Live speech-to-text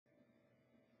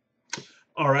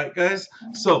Alright guys,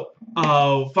 so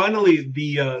finally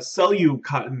the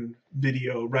CelluCotton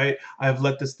video, right? I've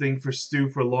let this thing for stew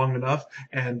for long enough,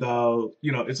 and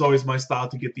you know, it's always my style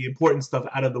to get the important stuff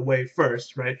out of the way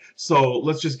first, right? So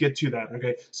let's just get to that,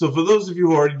 okay? So for those of you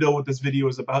who already know what this video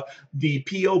is about, the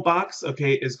P.O. Box,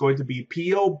 okay, is going to be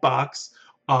P.O. Box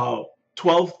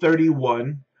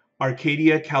 1231,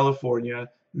 Arcadia, California,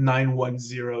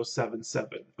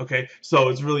 91077. Okay, so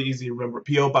it's really easy to remember.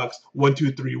 P.O. Box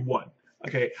 1231.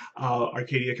 Okay,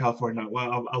 Arcadia, California.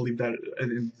 Well, I'll leave that in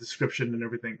the description and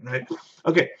everything, right?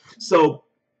 Okay, so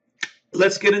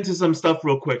let's get into some stuff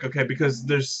real quick, okay? Because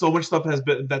there's so much stuff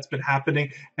that's been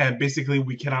happening, and basically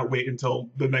we cannot wait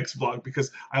until the next vlog because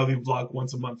I only vlog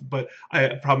once a month. But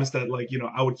I promised that, like, you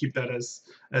know, I would keep that as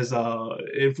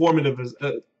informative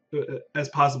as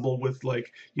possible with,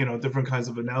 like, you know, different kinds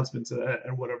of announcements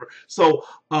and whatever. So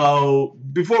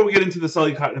before we get into the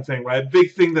CelluCotton thing, right,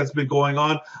 big thing that's been going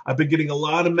on, I've been getting a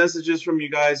lot of messages from you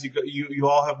guys. You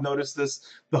all have noticed this,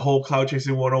 the whole cloud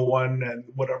chasing 101 and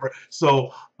whatever.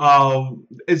 So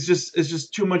it's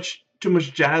just too much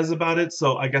jazz about it,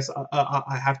 so I guess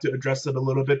I have to address it a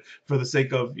little bit for the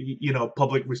sake of, you know,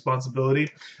 public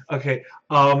responsibility. Okay,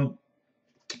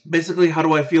 basically, how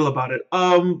do I feel about it?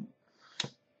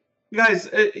 Guys,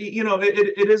 you know,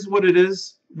 it is what it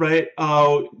is, right?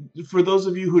 For those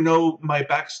of you who know my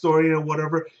backstory or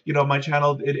whatever, you know, my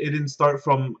channel, it didn't start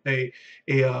from a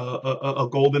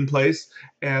golden place,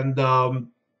 and at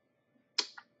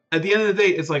the end of the day,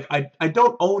 it's like I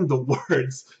don't own the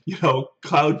words, you know,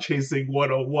 cloud chasing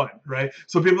 101, right?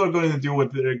 So people are going to do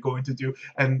what they're going to do,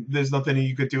 and there's nothing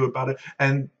you could do about it.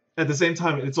 And at the same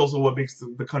time, it's also what makes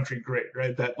the country great,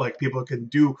 right? That, like, people can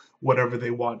do whatever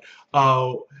they want.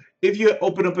 If you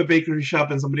open up a bakery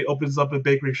shop and somebody opens up a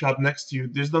bakery shop next to you,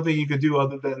 there's nothing you can do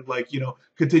other than, like, you know,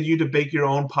 continue to bake your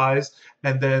own pies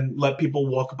and then let people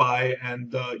walk by,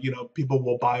 and you know, people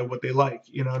will buy what they like.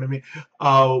 You know what I mean?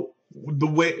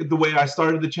 The way I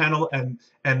started the channel and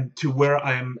to where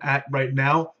I am at right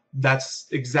now, that's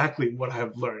exactly what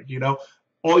I've learned. You know,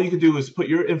 all you can do is put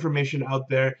your information out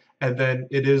there, and then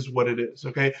it is what it is.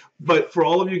 Okay, but for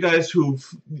all of you guys who've,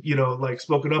 you know, like,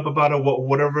 spoken up about it,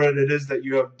 whatever it is that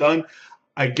you have done,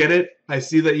 I get it. I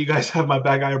see that you guys have my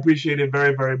back. I appreciate it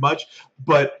very, very much.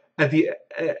 But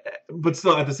but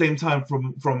still, at the same time,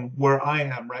 from where I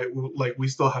am, right, like, we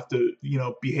still have to, you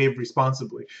know, behave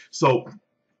responsibly. So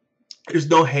there's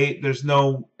no hate, there's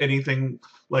no anything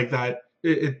like that.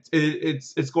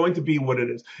 It's going to be what it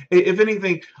is. If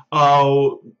anything,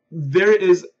 there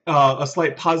is a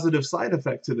slight positive side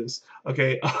effect to this.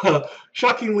 Okay,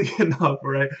 shockingly enough,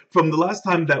 right, from the last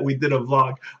time that we did a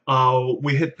vlog,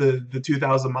 we hit the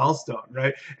 2,000 milestone,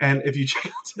 right? And if you check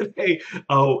out today,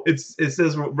 it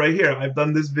says right here, I've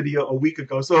done this video a week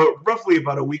ago, so roughly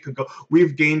about a week ago,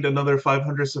 we've gained another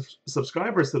 500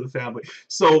 subscribers to the family.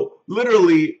 So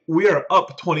literally, we are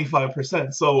up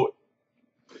 25%. So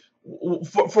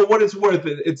for what it's worth,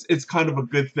 it's kind of a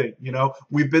good thing. You know,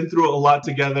 we've been through a lot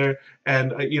together,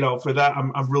 and you know, for that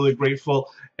I'm really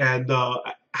grateful. And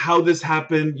how this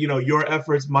happened, you know, your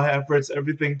efforts, my efforts,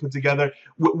 everything put together,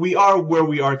 we are where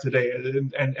we are today,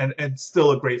 and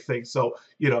still a great thing. So,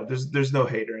 you know, there's no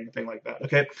hate or anything like that.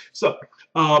 Okay, so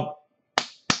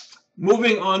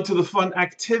moving on to the fun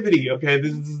activity. Okay,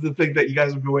 this is the thing that you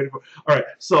guys have been waiting for. All right,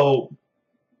 so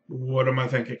what am I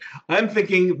thinking? I'm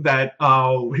thinking that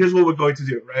here's what we're going to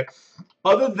do, right?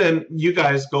 Other than you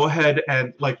guys go ahead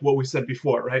and, like what we said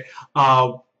before, right?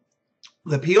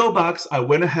 The P.O. Box, I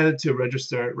went ahead to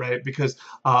register, right? Because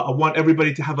I want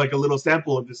everybody to have, like, a little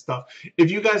sample of this stuff.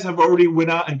 If you guys have already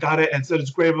went out and got it and said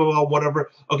it's great, blah, blah, whatever,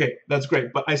 okay, that's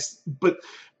great. But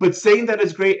but saying that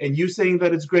it's great, and you saying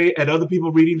that it's great, and other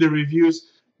people reading the reviews,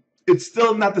 it's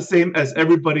still not the same as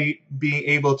everybody being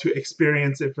able to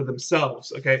experience it for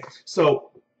themselves. Okay,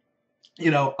 so, you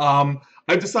know,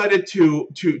 I've decided to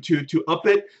up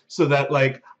it so that,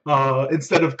 like,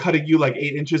 instead of cutting you like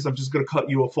 8 inches, I'm just gonna cut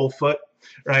you a full foot,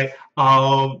 right?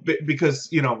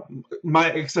 Because, you know,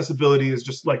 my accessibility is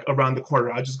just, like, around the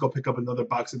corner. I just go pick up another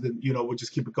box, and then, you know, we'll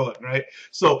just keep it going, right?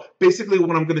 So basically,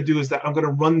 what I'm gonna do is that I'm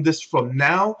gonna run this from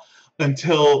now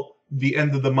until the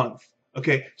end of the month.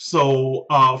 Okay, so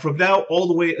from now all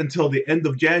the way until the end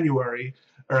of January,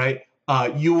 all right,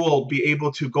 you will be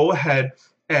able to go ahead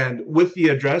and, with the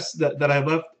address that I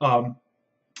left,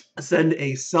 send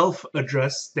a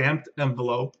self-addressed stamped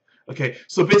envelope. Okay,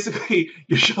 so basically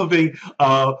you're shoving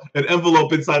an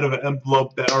envelope inside of an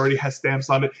envelope that already has stamps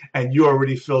on it, and you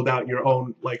already filled out your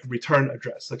own, like, return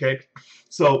address. Okay,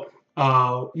 so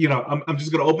you know, I'm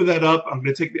just gonna open that up. I'm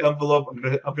gonna take the envelope.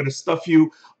 I'm gonna stuff you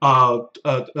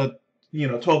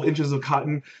 12 inches of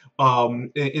cotton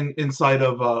inside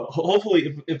of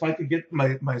hopefully if I could get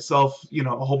myself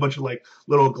a whole bunch of like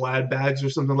little Glad bags or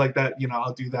something like that,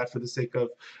 I'll do that for the sake of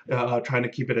trying to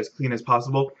keep it as clean as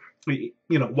possible.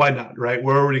 Why not, right?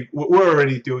 We're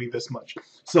already doing this much.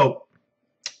 So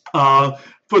uh,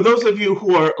 for those of you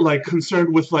who are like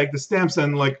concerned with like the stamps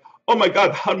and like, oh my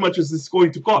God, how much is this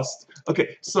going to cost?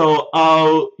 Okay, so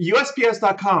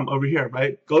USPS.com over here,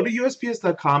 right? Go to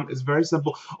USPS.com. It's very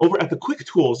simple. Over at the quick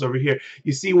tools over here,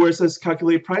 you see where it says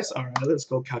calculate price. All right, let's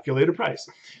go calculate a price.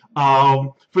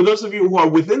 For those of you who are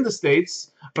within the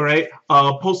states, all right,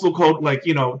 postal code like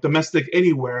domestic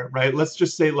anywhere, right? Let's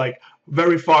just say like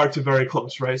very far to very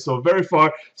close, right? So very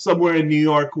far, somewhere in New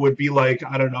York would be like,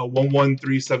 I don't know,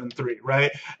 11373,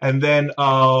 right? And then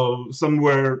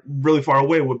somewhere really far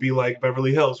away would be like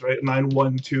Beverly Hills, right?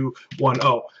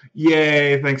 91210.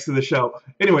 Yay, thanks to the show.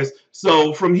 Anyways,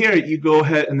 so from here, you go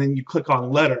ahead and then you click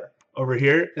on letter over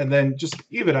here, and then just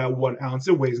leave it at 1 ounce.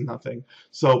 It weighs nothing.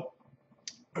 So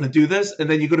I'm going to do this, and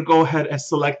then you're going to go ahead and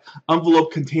select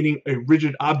envelope containing a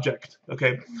rigid object,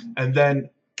 okay? And then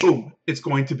boom, it's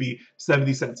going to be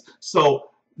 70 cents.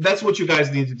 So that's what you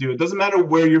guys need to do. It doesn't matter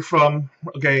where you're from,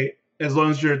 okay? As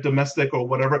long as you're domestic or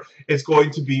whatever, it's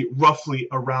going to be roughly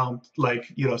around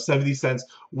like 70 cents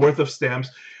worth of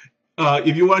stamps.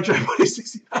 If you want to try putting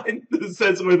 69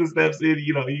 cents worth of stamps in,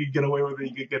 you can get away with it.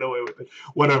 You can get away with it.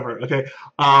 Whatever. Okay.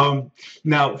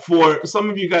 Now, for some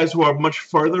of you guys who are much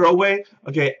further away,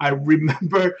 okay, I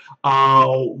remember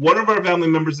one of our family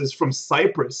members is from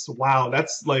Cyprus. Wow,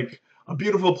 that's like a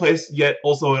beautiful place, yet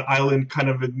also an island kind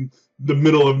of in the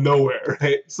middle of nowhere,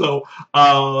 right? So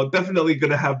definitely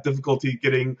gonna have difficulty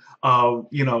getting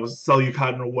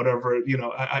CelluCotton or whatever.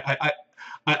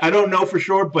 I don't know for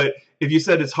sure, but if you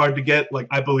said it's hard to get, like,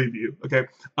 I believe you. Okay.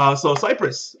 So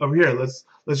Cyprus over here. Let's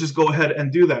just go ahead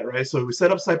and do that, right? So we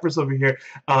set up Cyprus over here.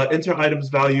 Enter items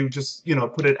value. Just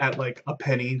put it at like a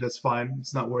penny. That's fine.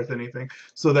 It's not worth anything.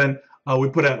 So then we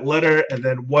put at letter and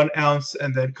then 1 ounce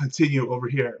and then continue over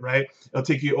here, right? It'll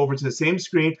take you over to the same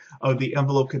screen of the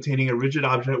envelope containing a rigid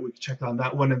object. We check on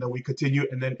that one and then we continue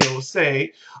and then it will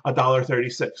say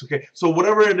 $1.36. Okay, so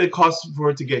whatever it costs for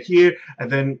it to get here and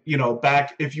then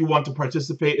back. If you want to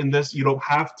participate in this, you don't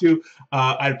have to.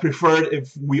 I'd prefer it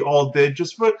if we all did,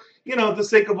 just for the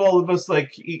sake of all of us,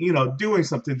 like doing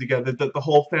something together, the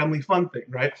whole family fun thing,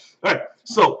 right? All right,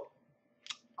 so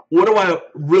what do I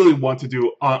really want to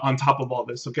do on top of all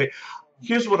this? Okay,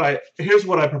 here's what I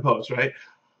propose, right?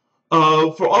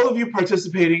 For all of you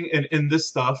participating in this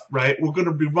stuff, right? We're going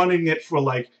to be running it for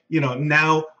like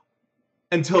now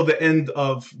until the end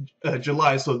of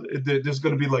July, so there's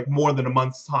going to be like more than a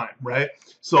month's time, right?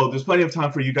 So there's plenty of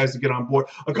time for you guys to get on board.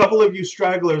 A couple of you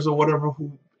stragglers or whatever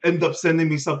who end up sending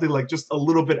me something like just a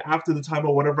little bit after the time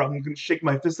or whatever, I'm going to shake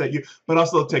my fist at you, but I'll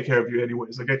still take care of you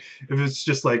anyways, okay? If it's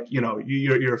just like,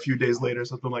 you're a few days later or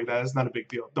something like that, it's not a big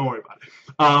deal. Don't worry about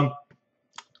it.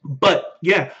 But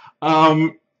yeah,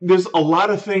 there's a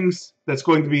lot of things that's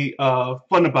going to be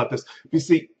fun about this. You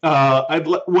see, what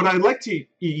I'd like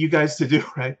you guys to do,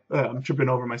 right? I'm tripping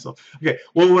over myself. Okay,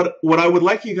 well, what I would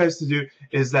like you guys to do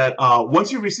is that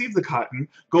once you receive the cotton,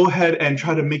 go ahead and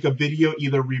try to make a video,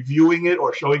 either reviewing it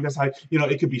or showing us how.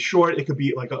 It could be short, it could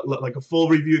be like a full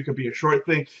review, it could be a short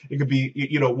thing, it could be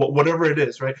whatever it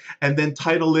is, right? And then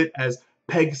title it as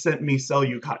Peg Sent Me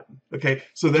CelluCotton. Okay,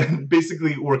 so then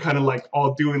basically we're kind of like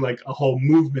all doing like a whole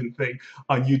movement thing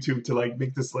on YouTube to like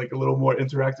make this like a little more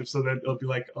interactive, so that it'll be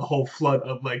like a whole flood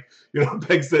of like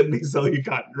Peg Sent Me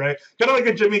CelluCotton, right? Kind of like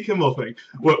a Jimmy Kimmel thing,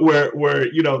 where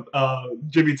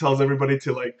Jimmy tells everybody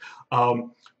to like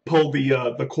pull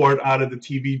the cord out of the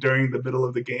TV during the middle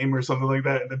of the game or something like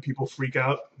that, and then people freak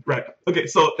out, right? Okay,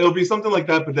 so it'll be something like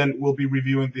that, but then we'll be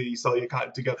reviewing the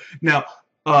CelluCotton together. Now,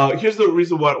 here's the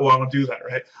reason why I want to do that,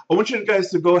 right? I want you guys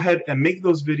to go ahead and make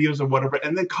those videos or whatever,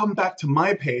 and then come back to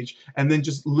my page and then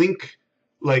just link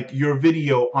like your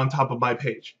video on top of my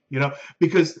page,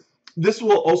 because this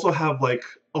will also have like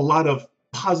a lot of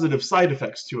positive side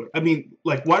effects to it. I mean,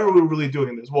 like, why are we really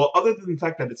doing this? Well, other than the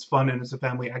fact that it's fun and it's a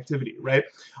family activity, right?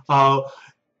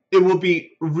 It will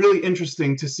be really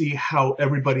interesting to see how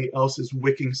everybody else is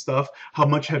wicking stuff. How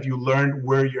much have you learned,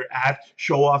 where you're at,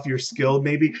 show off your skill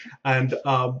maybe. And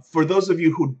for those of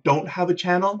you who don't have a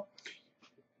channel,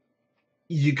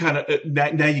 you kind of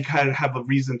now you kind of have a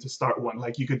reason to start one.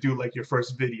 Like you could do like your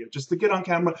first video just to get on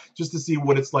camera, just to see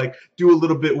what it's like, do a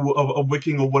little bit of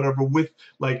wicking or whatever with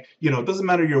like, it doesn't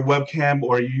matter your webcam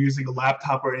or you're using a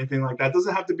laptop or anything like that. It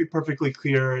doesn't have to be perfectly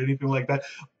clear or anything like that,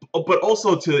 but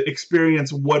also to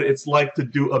experience what it's like to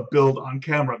do a build on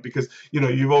camera, because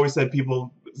you've always said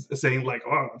people saying like,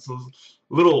 oh, it's a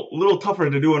little tougher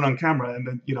to do it on camera, and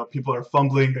then people are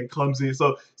fumbling and clumsy,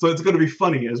 so it's going to be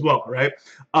funny as well, right?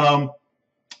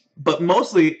 But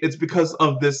mostly it's because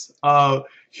of this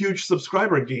huge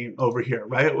subscriber gain over here,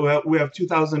 right? We have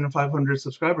 2,500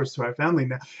 subscribers to our family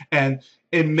now, and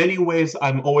in many ways,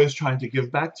 I'm always trying to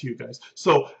give back to you guys.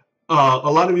 So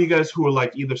a lot of you guys who are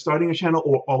like either starting a channel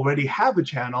or already have a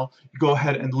channel, go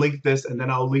ahead and link this, and then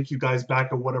I'll link you guys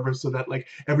back or whatever, so that like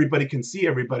everybody can see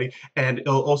everybody, and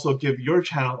it'll also give your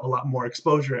channel a lot more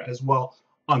exposure as well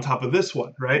on top of this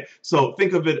one, right? So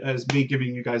think of it as me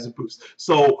giving you guys a boost.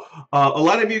 So a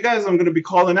lot of you guys I'm going to be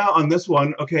calling out on this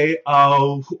one, okay?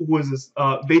 Who is this?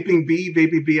 Vaping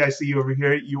B, I see you over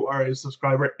here. You are a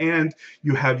subscriber, and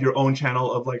you have your own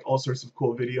channel of like all sorts of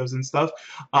cool videos and stuff.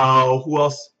 Who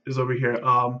else is over here?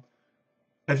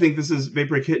 I think this is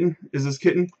Vapor Kitten. Is this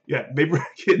Kitten? Yeah, Vapor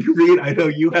Kitten Reed. I know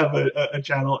you have a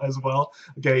channel as well.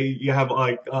 Okay, you have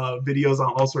like videos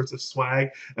on all sorts of swag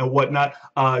and whatnot.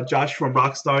 Josh from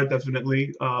Rockstar,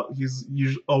 definitely. He's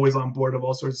usually always on board of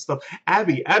all sorts of stuff.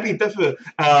 Abby, definitely.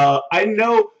 I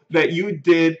know that you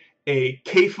did a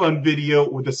K-Fun video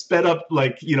with a sped up,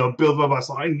 like, build up.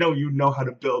 So I know you know how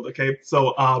to build, okay?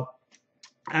 So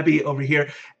Abby over here,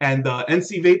 and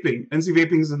NC Vaping. NC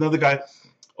Vaping is another guy,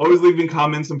 always leaving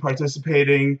comments and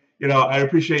participating. I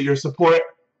appreciate your support.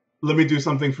 Let me do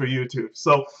something for you too.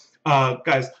 So,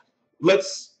 guys,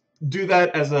 let's do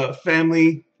that as a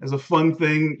family, as a fun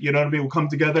thing. You know what I mean? We'll come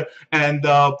together, and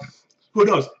who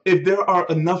knows if there are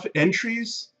enough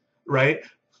entries, right?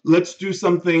 Let's do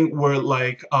something where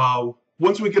like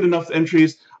once we get enough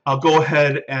entries, I'll go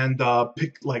ahead and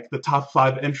pick like the top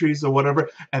 5 entries or whatever,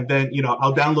 and then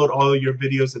I'll download all of your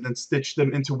videos and then stitch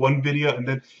them into one video, and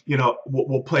then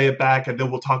we'll play it back, and then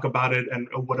we'll talk about it and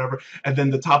whatever, and then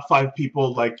the top 5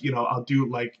 people, like I'll do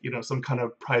like some kind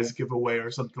of prize giveaway or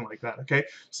something like that. Okay,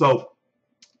 so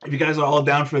if you guys are all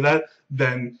down for that,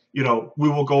 then we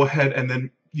will go ahead and then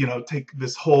take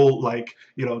this whole like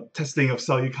testing of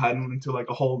CelluCotton into like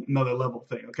a whole another level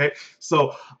thing. Okay,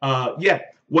 so yeah,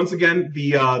 once again,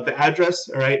 the address,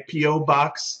 all right, PO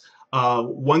Box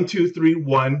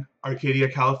 1231, Arcadia,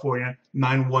 California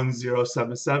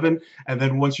 91077, and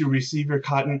then once you receive your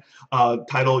cotton,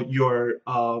 title your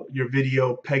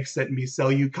video Peg Sent Me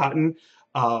CelluCotton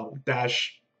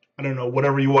dash, I don't know,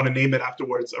 whatever you want to name it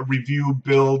afterwards, a review,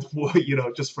 build,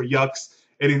 just for yucks,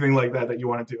 anything like that you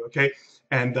want to do, okay?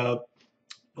 And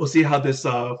we'll see how this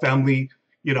family,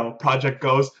 project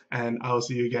goes, and I'll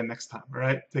see you again next time, all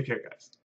right? Take care, guys.